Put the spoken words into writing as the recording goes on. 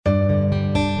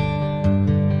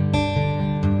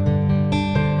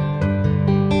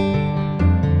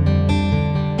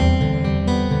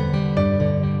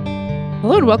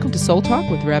and welcome to Soul Talk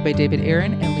with Rabbi David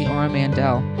Aaron and Leora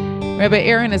Mandel. Rabbi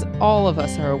Aaron, as all of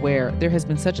us are aware, there has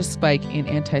been such a spike in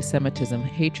anti-Semitism,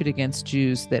 hatred against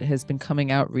Jews that has been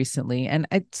coming out recently. And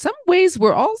in some ways,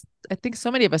 I think so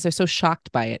many of us are so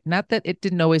shocked by it. Not that it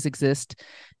didn't always exist,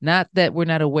 not that we're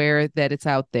not aware that it's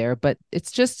out there, but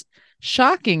it's just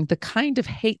shocking the kind of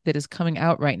hate that is coming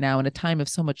out right now in a time of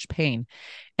so much pain.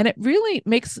 And it really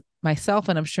makes myself,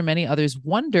 and I'm sure many others,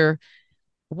 wonder,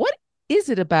 what is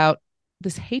it about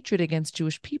this hatred against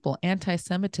Jewish people,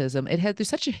 anti-Semitism? There's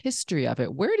such a history of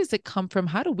it. Where does it come from?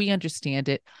 How do we understand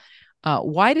it?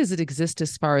 Why does it exist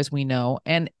as far as we know?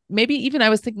 And maybe even I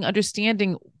was thinking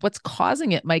understanding what's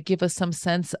causing it might give us some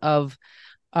sense of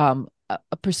a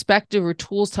perspective or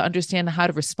tools to understand how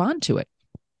to respond to it.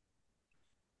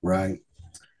 Right.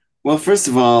 Well, first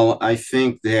of all, I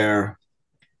don't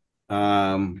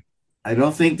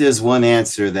think there's one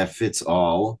answer that fits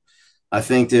all. I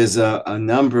think there's a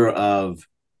number of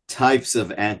types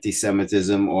of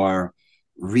anti-Semitism or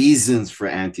reasons for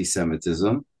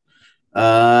anti-Semitism,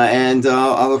 and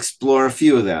I'll explore a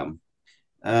few of them.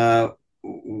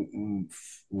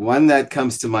 One that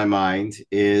comes to my mind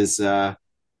is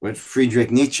what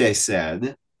Friedrich Nietzsche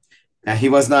said. Now, he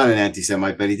was not an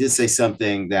anti-Semite, but he did say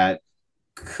something that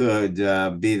could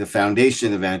be the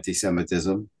foundation of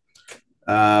anti-Semitism,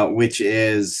 which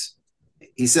is,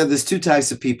 he said there's two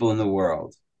types of people in the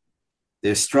world.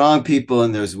 There's strong people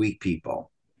and there's weak people.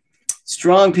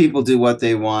 Strong people do what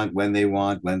they want, when they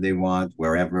want,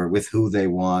 wherever, with who they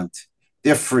want.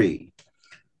 They're free.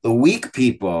 The weak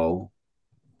people,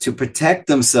 to protect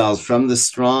themselves from the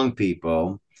strong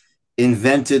people,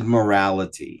 invented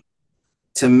morality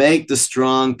to make the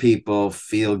strong people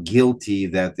feel guilty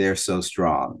that they're so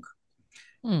strong.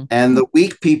 And the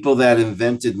weak people that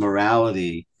invented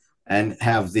morality and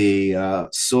have the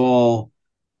sole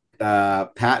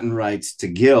patent rights to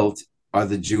guilt are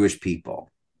the Jewish people.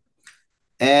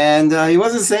 And he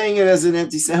wasn't saying it as an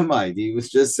anti-Semite. He was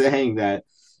just saying that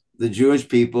the Jewish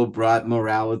people brought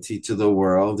morality to the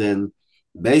world and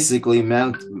basically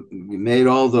made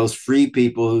all those free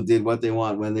people who did what they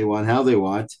want, when they want, how they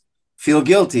want, feel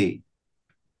guilty.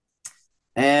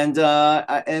 And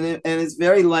it's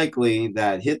very likely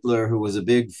that Hitler, who was a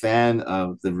big fan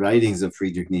of the writings of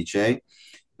Friedrich Nietzsche,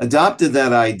 adopted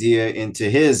that idea into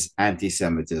his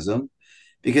anti-Semitism,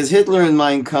 because Hitler in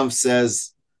Mein Kampf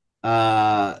says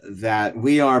that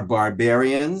we are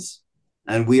barbarians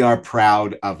and we are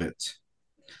proud of it.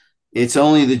 It's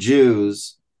only the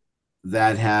Jews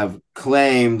that have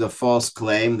claimed a false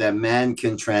claim that man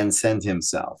can transcend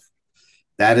himself.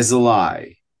 That is a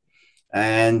lie.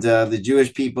 And the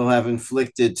Jewish people have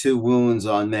inflicted two wounds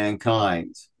on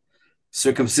mankind: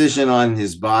 circumcision on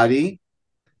his body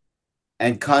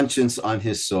and conscience on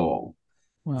his soul.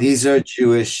 Wow. These are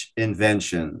Jewish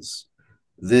inventions.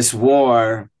 This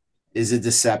war is a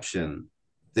deception.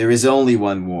 There is only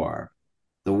one war,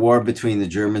 the war between the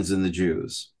Germans and the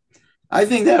Jews. I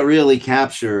think that really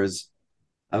captures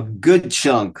a good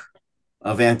chunk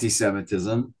of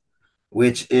anti-Semitism,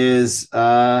 which is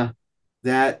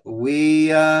that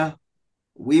we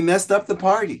messed up the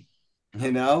party.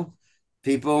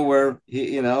 People were,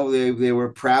 they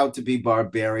were proud to be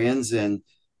barbarians and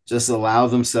just allow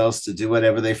themselves to do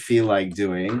whatever they feel like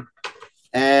doing.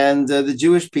 And the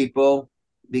Jewish people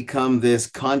become this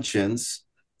conscience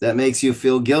that makes you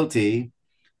feel guilty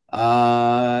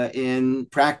in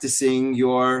practicing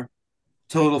your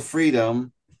total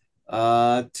freedom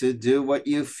to do what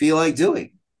you feel like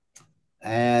doing.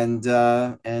 And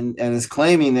is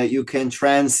claiming that you can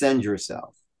transcend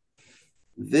yourself.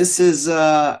 This is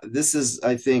I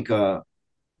think a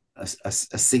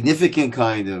significant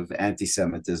kind of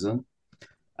anti-Semitism.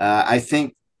 I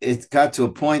think it got to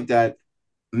a point that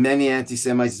many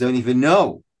anti-Semites don't even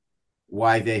know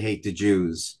why they hate the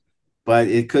Jews, but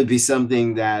it could be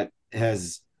something that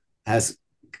has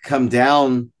come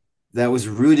down, that was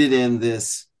rooted in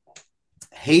this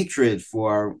hatred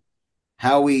for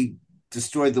how we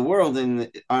destroyed the world.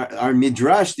 And our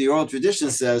midrash, the oral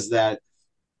tradition, says that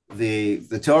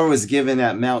the Torah was given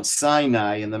at Mount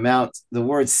Sinai, and the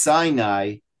word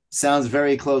Sinai sounds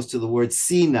very close to the word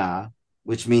Sina,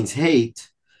 which means hate,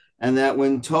 and that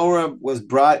when Torah was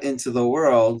brought into the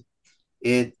world,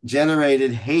 it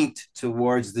generated hate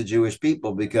towards the Jewish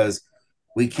people, because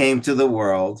we came to the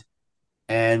world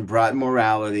and brought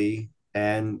morality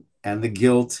and the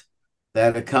guilt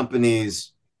that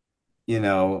accompanies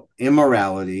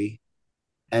immorality.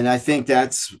 And I think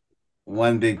that's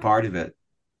one big part of it.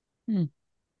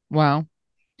 Wow.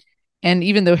 And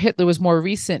even though Hitler was more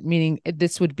recent, meaning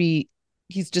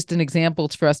he's just an example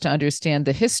for us to understand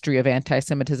the history of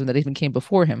anti-Semitism that even came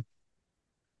before him.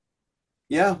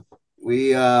 Yeah,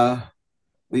 we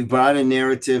we brought a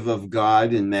narrative of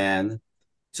God and man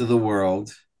to the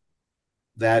world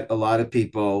that a lot of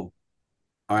people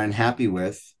are unhappy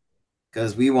with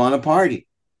because we want a party.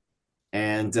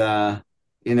 And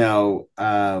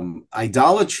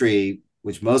idolatry,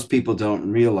 which most people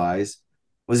don't realize,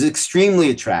 was extremely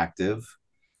attractive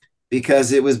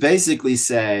because it was basically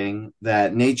saying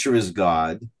that nature is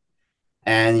God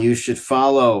and you should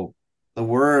follow the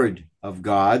word of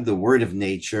God, the word of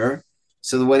nature,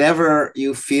 so that whatever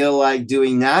you feel like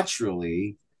doing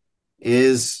naturally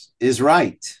is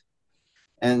right.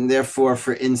 And therefore,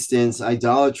 for instance,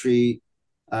 idolatry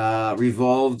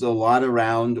revolved a lot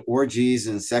around orgies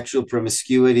and sexual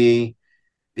promiscuity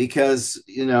because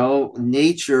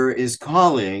nature is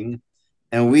calling,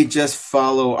 and we just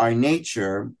follow our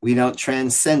nature. We don't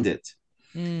transcend it.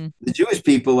 Mm, The Jewish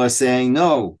people are saying,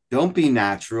 no, don't be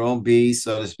natural, be,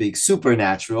 so to speak,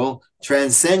 supernatural,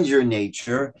 transcend your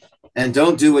nature, and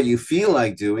don't do what you feel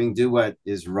like doing, do what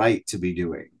is right to be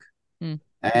doing. mm.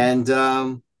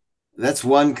 And that's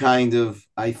one kind of,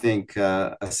 I think,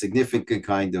 a significant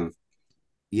kind of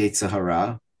Yetzer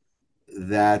Hara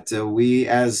that we,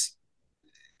 as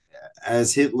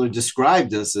Hitler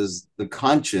described us as the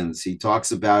conscience, he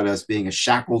talks about us being a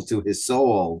shackle to his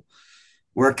soul.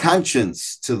 We're a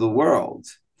conscience to the world.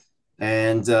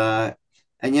 And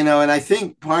and I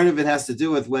think part of it has to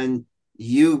do with when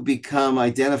you become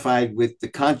identified with the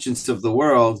conscience of the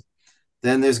world,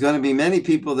 then there's going to be many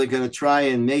people that are going to try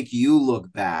and make you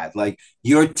look bad. Like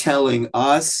you're telling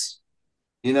us,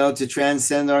 to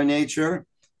transcend our nature.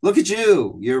 Look at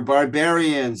you. You're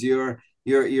barbarians. You're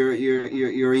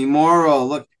immoral.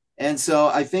 Look. And so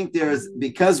I think there's,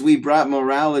 because we brought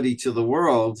morality to the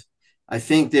world, I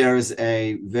think there's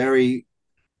a very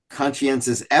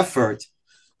conscientious effort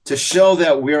to show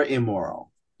that we're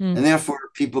immoral. Mm. And therefore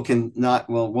people can not,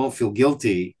 well, won't feel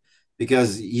guilty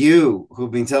because you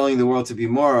who've been telling the world to be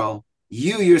moral,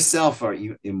 you yourself are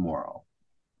immoral.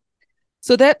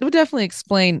 So that would definitely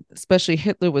explain, especially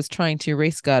Hitler was trying to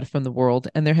erase God from the world,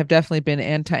 and there have definitely been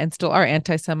and still are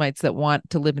anti-Semites that want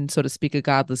to live in, so to speak, a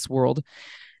godless world.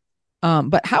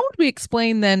 But how would we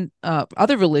explain then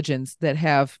other religions that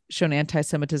have shown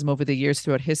anti-Semitism over the years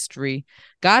throughout history?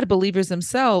 God believers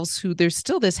themselves, who there's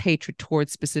still this hatred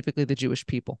towards specifically the Jewish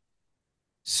people.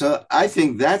 So I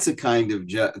think that's a kind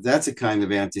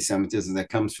of anti-Semitism that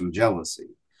comes from jealousy.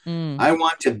 Mm, I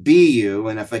want to be you,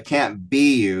 and if I can't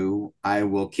be you, I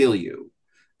will kill you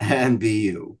and be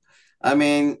you. I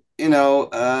mean,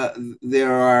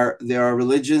 there are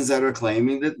religions that are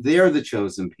claiming that they're the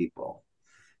chosen people,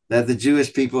 that the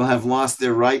Jewish people have lost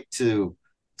their right to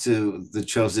the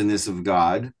chosenness of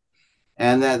God,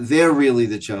 and that they're really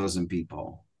the chosen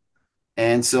people.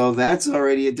 And so that's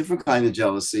already a different kind of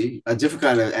jealousy, a different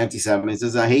kind of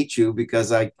anti-Semitism. I hate you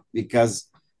because I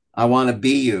want to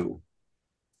be you,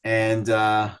 and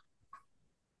I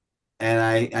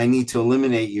need to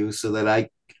eliminate you so that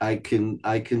I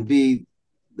can be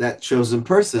that chosen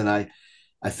person. I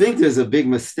think there's a big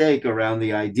mistake around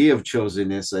the idea of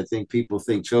chosenness. I think people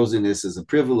think chosenness is a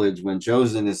privilege when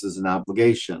chosenness is an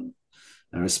obligation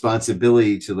and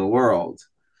responsibility to the world.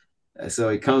 So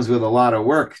it comes with a lot of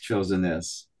work,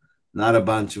 chosenness, not a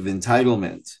bunch of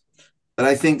entitlement. But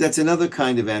I think that's another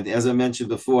kind of as I mentioned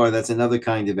before, that's another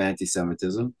kind of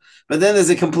anti-Semitism. But then there's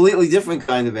a completely different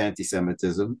kind of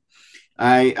anti-Semitism.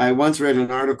 I once read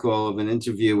an article of an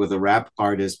interview with a rap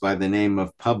artist by the name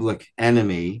of Public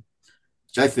Enemy,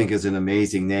 which I think is an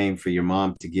amazing name for your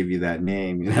mom to give you that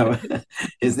name.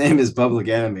 His name is Public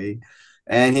Enemy,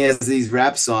 and he has these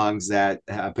rap songs that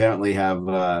apparently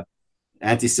have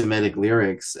anti-Semitic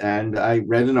lyrics. And I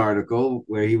read an article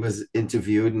where he was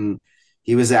interviewed, and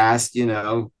he was asked,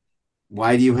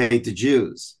 why do you hate the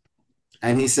Jews?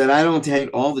 And he said, I don't hate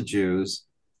all the Jews.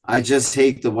 I just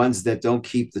hate the ones that don't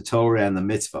keep the Torah and the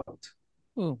mitzvot.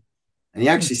 ooh, And he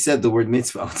actually said the word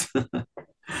mitzvot.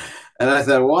 And I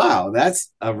thought, wow,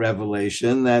 that's a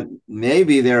revelation that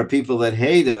maybe there are people that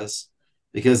hate us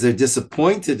because they're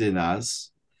disappointed in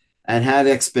us and had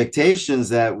expectations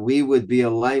that we would be a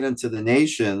light unto the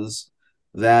nations,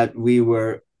 that we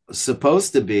were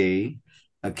supposed to be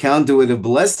a conduit of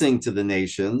blessing to the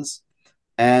nations.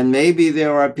 And maybe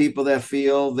there are people that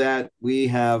feel that we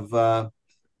have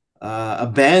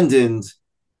abandoned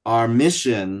our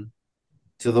mission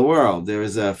to the world. There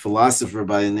is a philosopher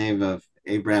by the name of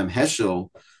Abraham Heschel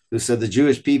who said the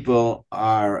Jewish people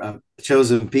are a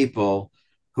chosen people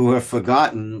who have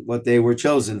forgotten what they were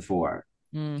chosen for.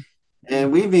 mm,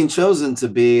 And we've been chosen to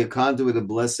be a conduit of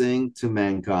blessing to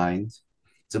mankind,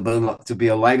 to be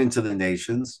a light into the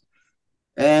nations.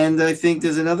 And I think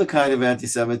there's another kind of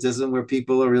anti-Semitism where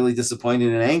people are really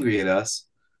disappointed and angry at us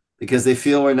because they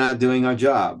feel we're not doing our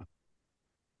job.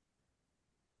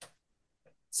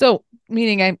 So,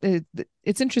 meaning,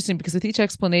 it's interesting because with each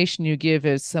explanation you give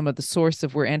is some of the source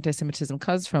of where anti-Semitism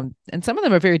comes from, and some of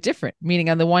them are very different. Meaning,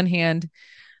 on the one hand,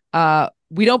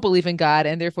 we don't believe in God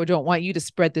and therefore don't want you to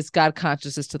spread this God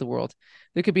consciousness to the world.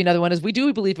 There could be another one is we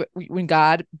do believe in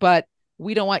God, but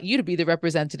we don't want you to be the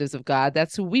representatives of God.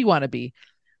 That's who we want to be.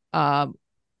 Um,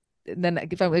 and then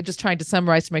if I'm just trying to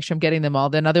summarize to make sure I'm getting them all,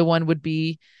 then another one would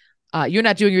be you're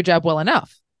not doing your job well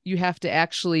enough. You have to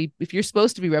actually, if you're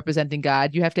supposed to be representing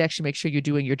God, you have to actually make sure you're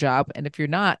doing your job. And if you're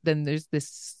not, then there's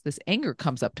this anger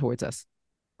comes up towards us.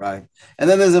 Right. And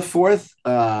then there's a fourth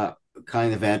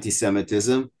kind of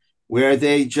anti-Semitism where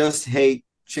they just hate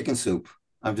chicken soup.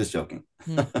 I'm just joking.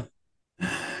 Hmm.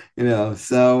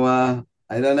 So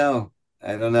I don't know.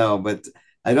 I don't know. But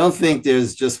I don't think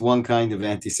there's just one kind of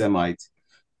anti-Semite.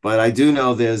 But I do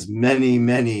know there's many,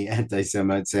 many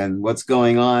anti-Semites. And what's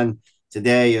going on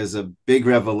today is a big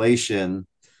revelation.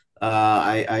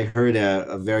 I heard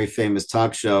a very famous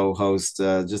talk show host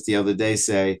just the other day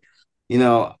say,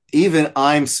 even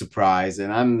I'm surprised,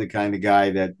 and I'm the kind of guy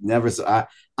that never.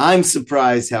 I'm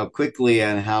surprised how quickly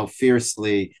and how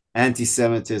fiercely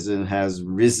anti-Semitism has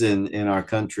risen in our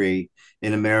country,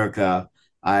 in America.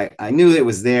 I knew it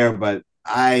was there, but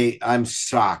I'm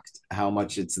shocked how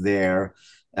much it's there.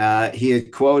 He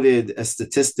had quoted a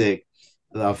statistic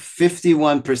of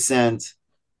 51%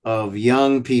 of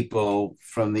young people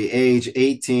from the age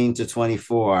 18 to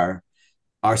 24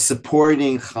 are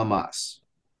supporting Hamas.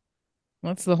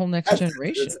 That's the whole next That's,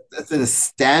 generation. that's an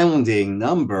astounding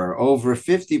number. Over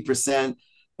 50%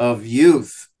 of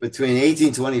youth between 18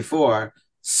 and 24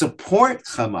 support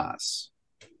Hamas.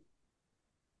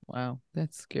 Wow,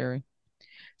 that's scary.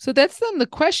 So that's then the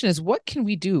question is, what can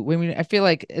we do? I mean, I feel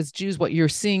like as Jews, what you're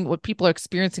seeing, what people are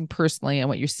experiencing personally, and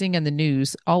what you're seeing in the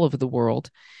news all over the world,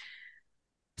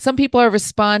 some people are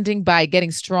responding by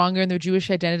getting stronger in their Jewish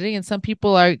identity, and some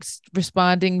people are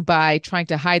responding by trying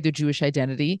to hide their Jewish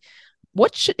identity.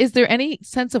 Is there any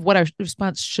sense of what our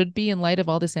response should be in light of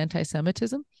all this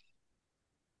anti-Semitism?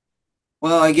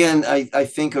 Well, again, I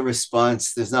think a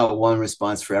response, there's not one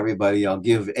response for everybody. I'll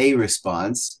give a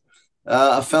response.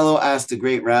 A fellow asked a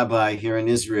great rabbi here in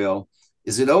Israel,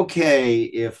 is it okay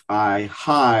if I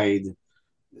hide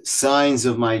signs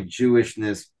of my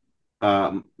Jewishness,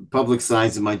 public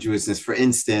signs of my Jewishness? For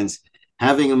instance,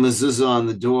 having a mezuzah on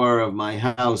the door of my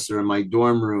house or in my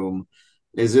dorm room,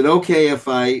 is it okay if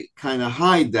I kind of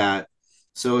hide that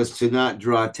so as to not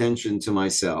draw attention to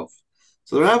myself?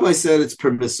 So the rabbi said it's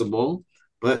permissible,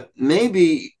 but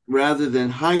maybe rather than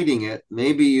hiding it,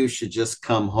 maybe you should just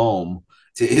come home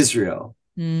to Israel.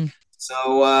 Mm,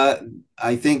 So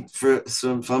I think for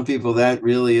some people that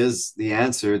really is the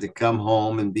answer, to come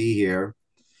home and be here.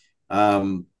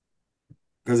 Because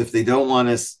if they don't want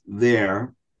us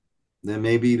there, then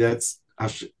maybe that's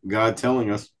God telling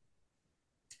us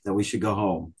that we should go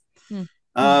home. mm,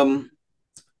 mm, Um,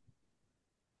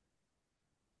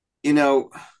 you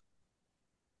know,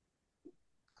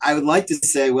 I would like to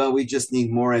say, well, we just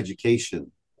need more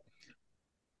education,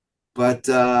 but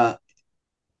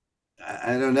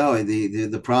I don't know.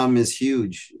 The problem is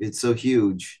huge. It's so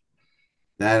huge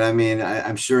that I mean,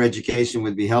 I'm sure education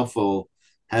would be helpful.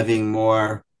 Having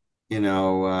more,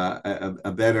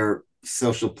 a better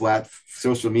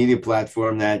social media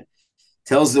platform that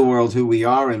tells the world who we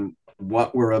are and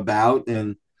what we're about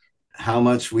and how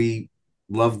much we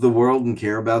love the world and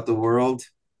care about the world.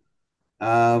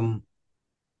 Um,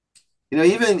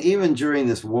 even during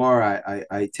this war,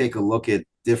 I take a look at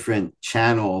different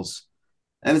channels,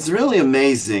 and it's really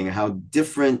amazing how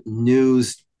different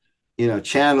news,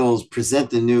 channels present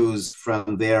the news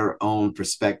from their own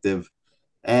perspective,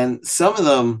 and some of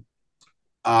them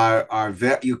are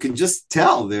very, you can just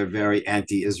tell they're very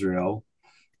anti-Israel,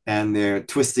 and they're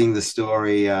twisting the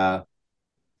story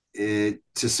to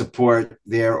support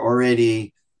their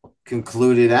already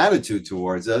concluded attitude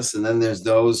towards us. And then there's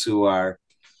those who are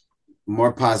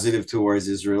more positive towards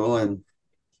Israel, and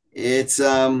it's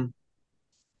yeah,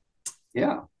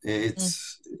 mm,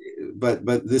 it's but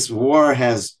this war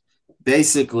has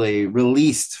basically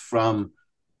released from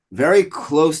very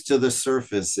close to the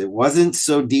surface. It wasn't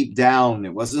so deep down.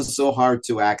 It wasn't so hard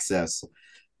to access.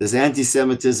 This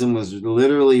anti-Semitism was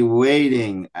literally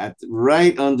waiting at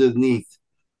right underneath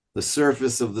the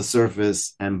surface of the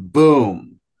surface, and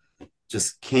boom,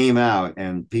 just came out.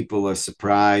 And people are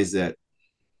surprised at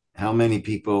how many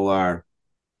people are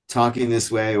talking this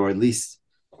way, or at least,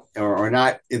 or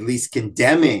not at least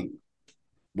condemning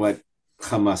what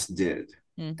Hamas did.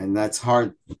 Mm, and that's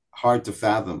hard to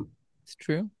fathom. it's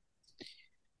true.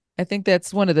 I think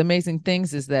that's one of the amazing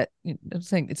things is that I'm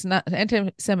saying it's not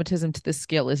anti-Semitism to this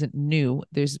scale isn't new.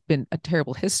 There's been a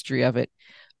terrible history of it.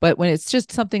 But when it's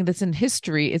just something that's in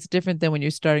history, it's different than when you're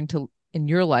starting to, in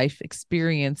your life,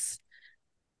 experience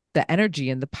the energy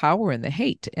and the power and the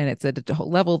hate. And it's at a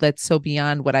level that's so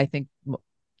beyond what I think.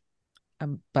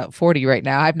 I'm about 40 right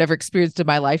now. I've never experienced in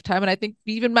my lifetime. And I think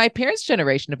even my parents'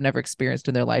 generation have never experienced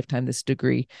in their lifetime this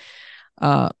degree.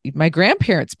 My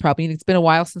grandparents probably, and it's been a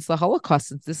while since the Holocaust,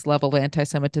 since this level of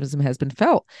anti-Semitism has been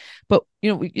felt. But,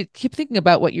 we keep thinking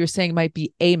about what you're saying might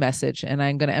be a message. And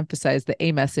I'm going to emphasize the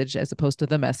a message as opposed to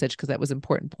the message, because that was an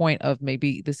important point of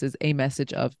maybe this is a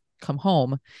message of come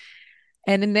home.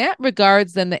 And in that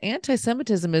regards, then the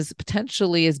anti-Semitism is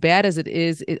potentially as bad as it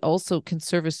is. It also can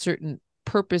serve a certain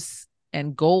purpose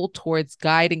and goal towards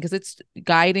guiding, because it's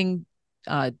guiding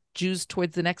Jews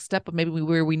towards the next step of maybe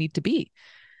where we need to be.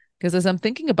 Because as I'm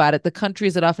thinking about it, the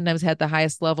countries that oftentimes had the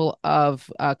highest level of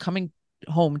coming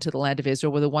home to the land of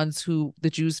Israel were the ones who the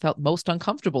Jews felt most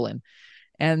uncomfortable in.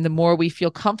 And the more we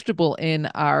feel comfortable in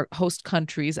our host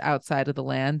countries outside of the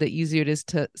land, the easier it is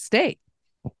to stay.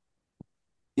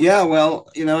 Yeah, well,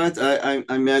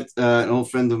 I met an old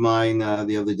friend of mine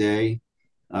the other day,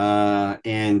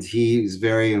 and he's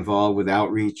very involved with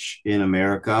outreach in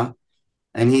America.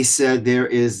 And he said there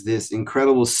is this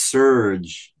incredible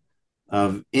surge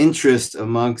of interest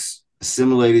amongst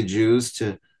assimilated Jews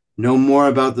to know more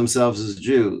about themselves as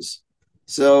Jews.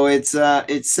 So it's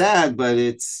sad, but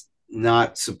it's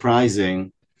not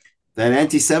surprising that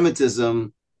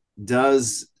anti-Semitism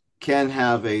does can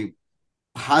have a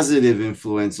positive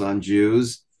influence on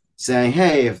Jews, saying,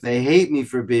 "Hey, if they hate me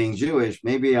for being Jewish,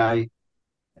 maybe I,"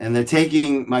 and they're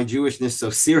taking my Jewishness so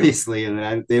seriously,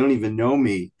 and they don't even know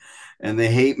me, and they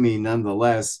hate me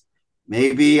nonetheless.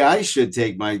 Maybe I should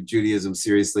take my Judaism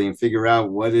seriously and figure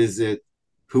out what is it,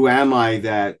 who am I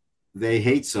that they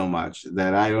hate so much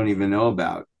that I don't even know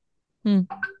about. Hmm.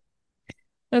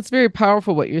 That's very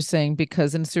powerful what you're saying,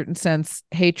 because in a certain sense,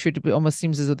 hatred almost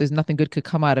seems as though there's nothing good could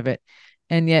come out of it.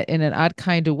 And yet, in an odd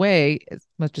kind of way, as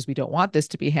much as we don't want this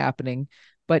to be happening,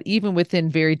 but even within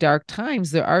very dark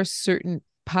times, there are certain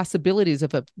possibilities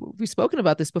of we've spoken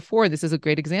about this before. This is a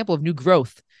great example of new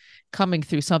growth coming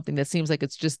through something that seems like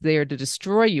it's just there to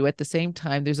destroy you. At the same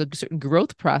time, there's a certain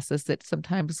growth process that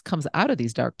sometimes comes out of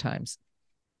these dark times.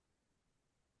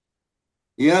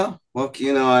 Yeah, well,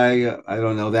 I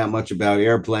don't know that much about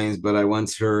airplanes, but I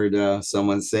once heard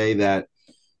someone say that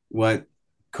what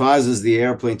causes the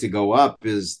airplane to go up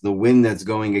is the wind that's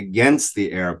going against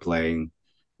the airplane,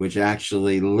 which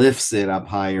actually lifts it up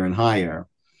higher and higher.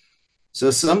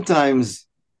 So sometimes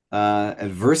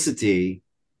adversity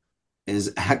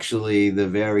is actually the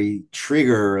very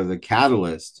trigger or the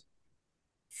catalyst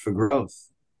for growth.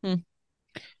 Hmm.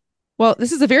 Well,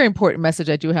 this is a very important message,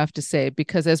 I do have to say,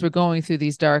 because as we're going through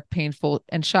these dark, painful,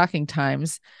 and shocking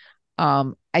times,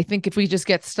 I think if we just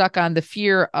get stuck on the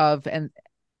fear of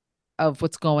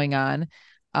what's going on,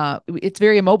 it's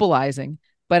very immobilizing.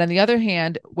 But on the other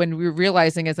hand, when we're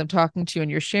realizing, as I'm talking to you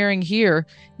and you're sharing here,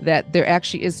 that there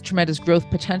actually is tremendous growth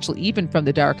potential, even from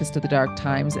the darkest of the dark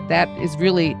times, that is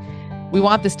really, we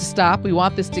want this to stop. We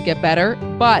want this to get better.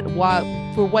 But while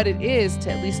for what it is,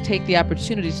 to at least take the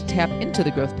opportunity to tap into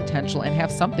the growth potential and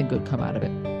have something good come out of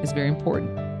it is very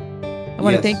important. I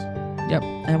want to thank, yep.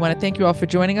 I want to thank you all for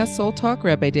joining us. Soul Talk,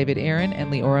 Rabbi David Aaron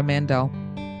and Leora Mandel.